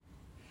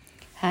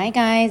Hi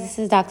guys, this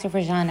is Dr.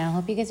 Farjana. I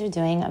hope you guys are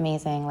doing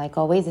amazing. Like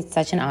always, it's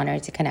such an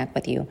honor to connect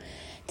with you.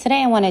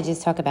 Today I want to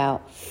just talk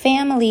about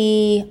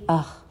family,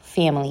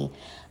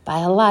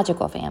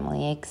 biological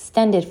family,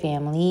 extended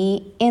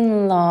family,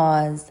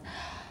 in-laws,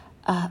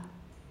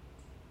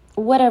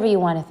 whatever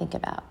you want to think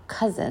about,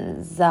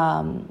 cousins.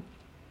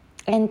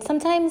 And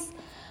sometimes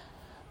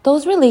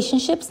those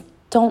relationships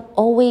don't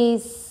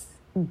always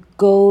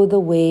go the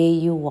way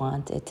you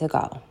want it to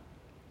go,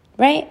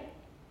 right?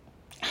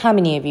 How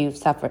many of you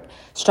have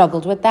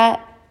struggled with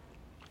that?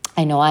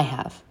 I know I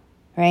have,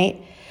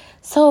 right?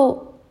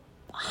 So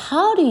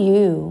how do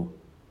you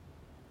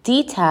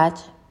detach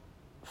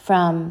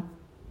in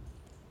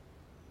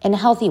a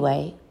healthy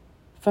way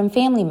from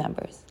family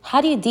members?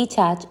 How do you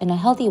detach in a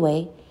healthy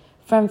way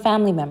from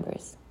family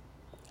members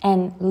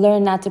and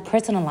learn not to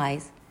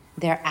personalize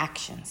their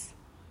actions,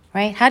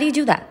 right? How do you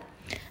do that?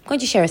 I'm going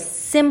to share a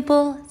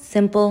simple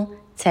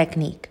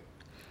technique.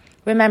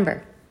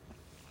 Remember,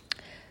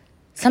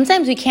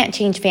 sometimes we can't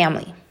change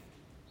family.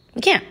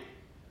 We can't,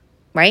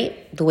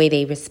 right? The way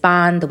they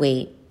respond, the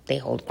way they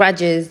hold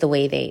grudges, the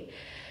way they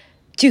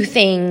do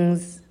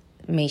things,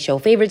 may show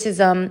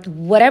favoritism,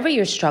 whatever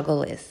your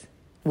struggle is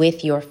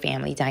with your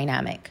family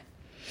dynamic.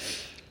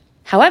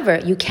 However,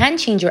 you can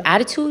change your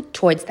attitude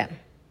towards them.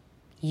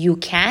 You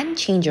can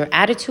change your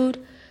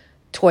attitude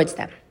towards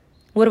them.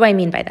 What do I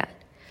mean by that?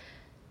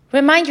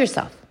 Remind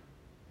yourself,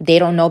 they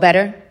don't know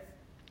better.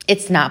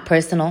 It's not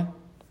personal.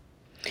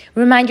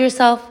 Remind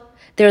yourself,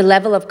 their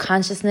level of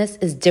consciousness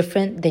is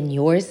different than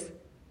yours.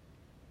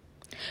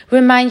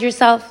 Remind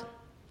yourself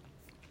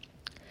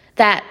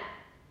that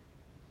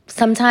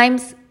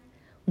sometimes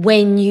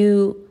when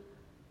you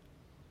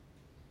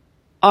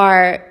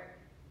are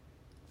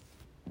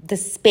the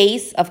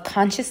space of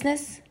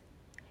consciousness,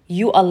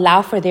 you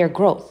allow for their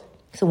growth.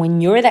 So when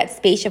you're that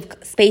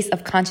space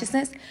of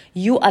consciousness,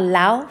 you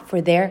allow for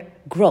their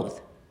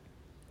growth.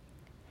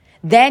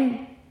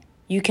 Then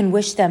you can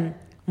wish them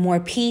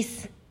more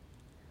peace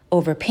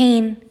over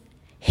pain,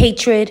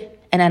 hatred,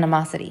 and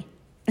animosity.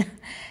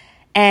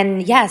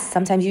 And yes,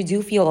 sometimes you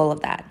do feel all of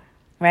that,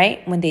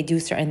 right? When they do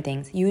certain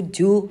things, you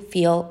do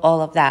feel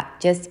all of that.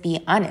 Just be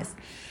honest.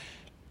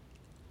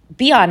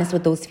 Be honest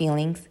with those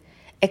feelings.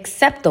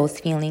 Accept those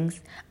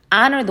feelings.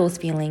 Honor those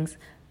feelings.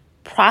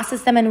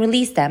 Process them and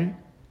release them.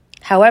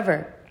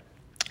 However,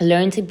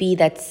 learn to be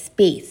that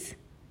space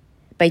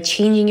by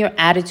changing your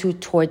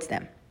attitude towards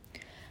them.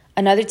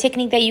 Another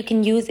technique that you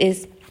can use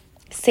is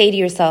say to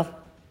yourself,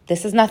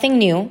 this is nothing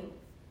new,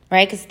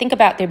 right? Because think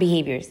about their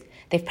behaviors.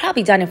 They've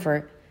probably done it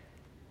for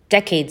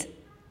decades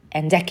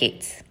and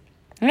decades,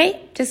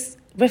 right? Just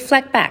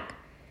reflect back.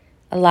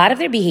 A lot of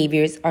their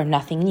behaviors are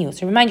nothing new.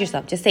 So remind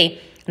yourself, just say,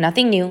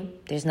 nothing new.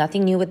 There's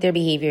nothing new with their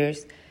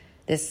behaviors.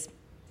 This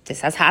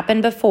has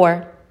happened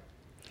before.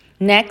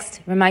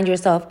 Next, remind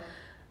yourself,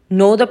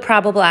 know the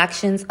probable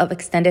actions of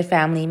extended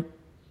family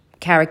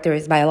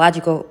characters,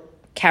 biological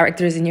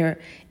characters in your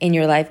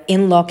life,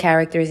 in-law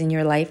characters in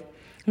your life.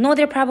 Know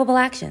their probable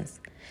actions.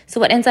 So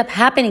what ends up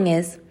happening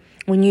is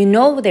when you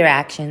know their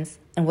actions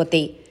and what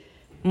they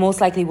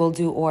most likely will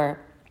do or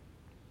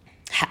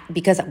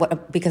because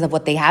of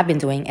what they have been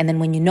doing, and then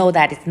when you know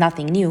that it's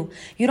nothing new,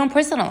 you don't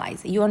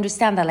personalize it. You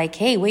understand that like,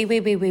 hey, wait.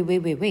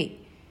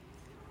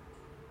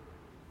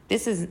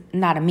 This is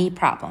not a me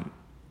problem,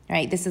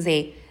 right? This is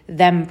a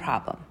them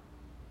problem.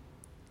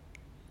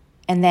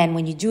 And then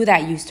when you do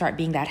that, you start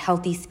being that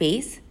healthy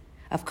space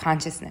of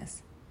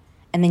consciousness.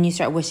 And then you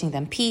start wishing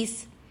them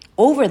peace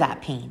over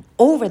that pain,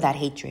 over that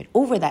hatred,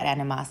 over that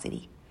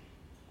animosity.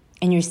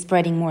 And you're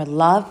spreading more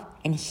love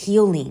and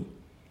healing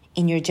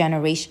in your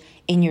generation,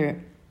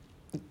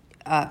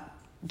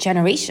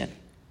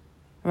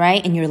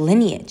 right? In your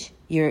lineage.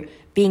 You're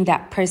being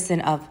that person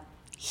of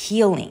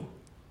healing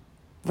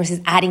versus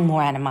adding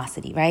more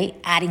animosity, right?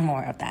 Adding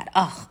more of that.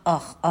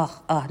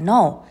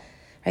 No.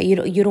 Right?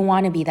 You don't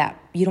want to be that.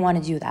 You don't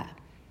want to do that.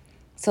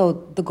 So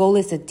the goal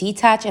is to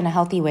detach in a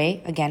healthy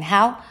way. Again,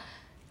 how?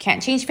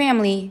 Can't change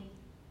family.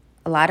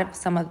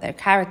 Some of their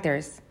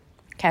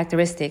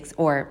characteristics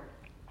or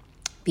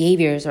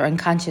behaviors or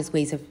unconscious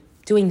ways of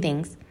doing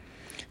things.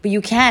 But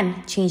you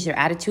can change their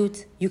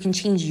attitudes. You can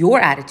change your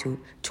attitude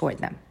toward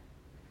them.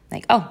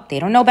 Like, oh, they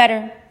don't know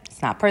better.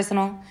 It's not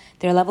personal.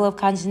 Their level of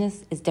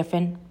consciousness is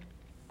different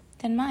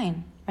than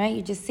mine, right?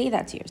 You just say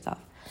that to yourself.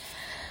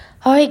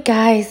 All right,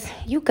 guys,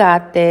 you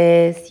got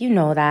this. You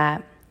know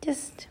that.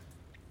 Just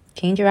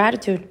change your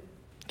attitude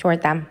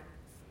toward them,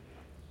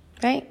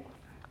 right?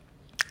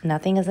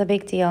 Nothing is a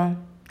big deal.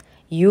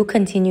 You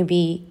continue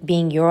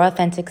being your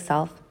authentic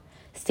self,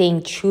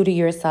 staying true to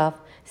yourself,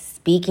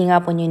 speaking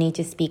up when you need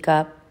to speak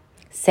up,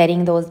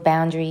 setting those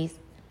boundaries,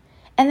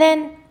 and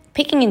then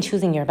picking and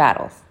choosing your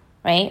battles,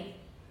 right?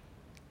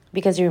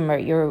 Because remember,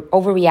 your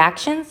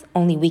overreactions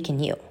only weaken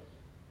you.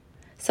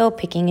 So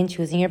picking and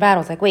choosing your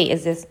battles. Like, wait,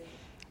 is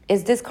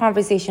this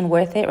conversation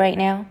worth it right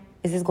now?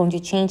 Is this going to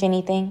change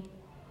anything?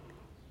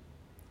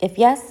 If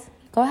yes,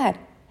 go ahead.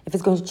 If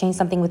it's going to change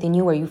something within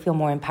you where you feel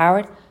more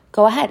empowered,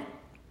 go ahead.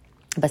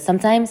 But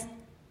sometimes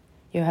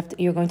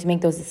You're going to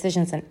make those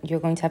decisions, and you're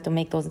going to have to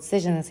make those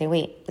decisions and say,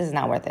 wait, this is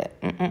not worth it.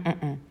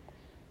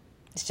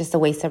 It's just a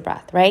waste of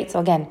breath, right? So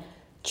again,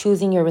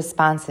 choosing your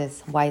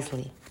responses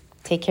wisely.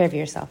 Take care of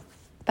yourself.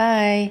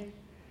 Bye.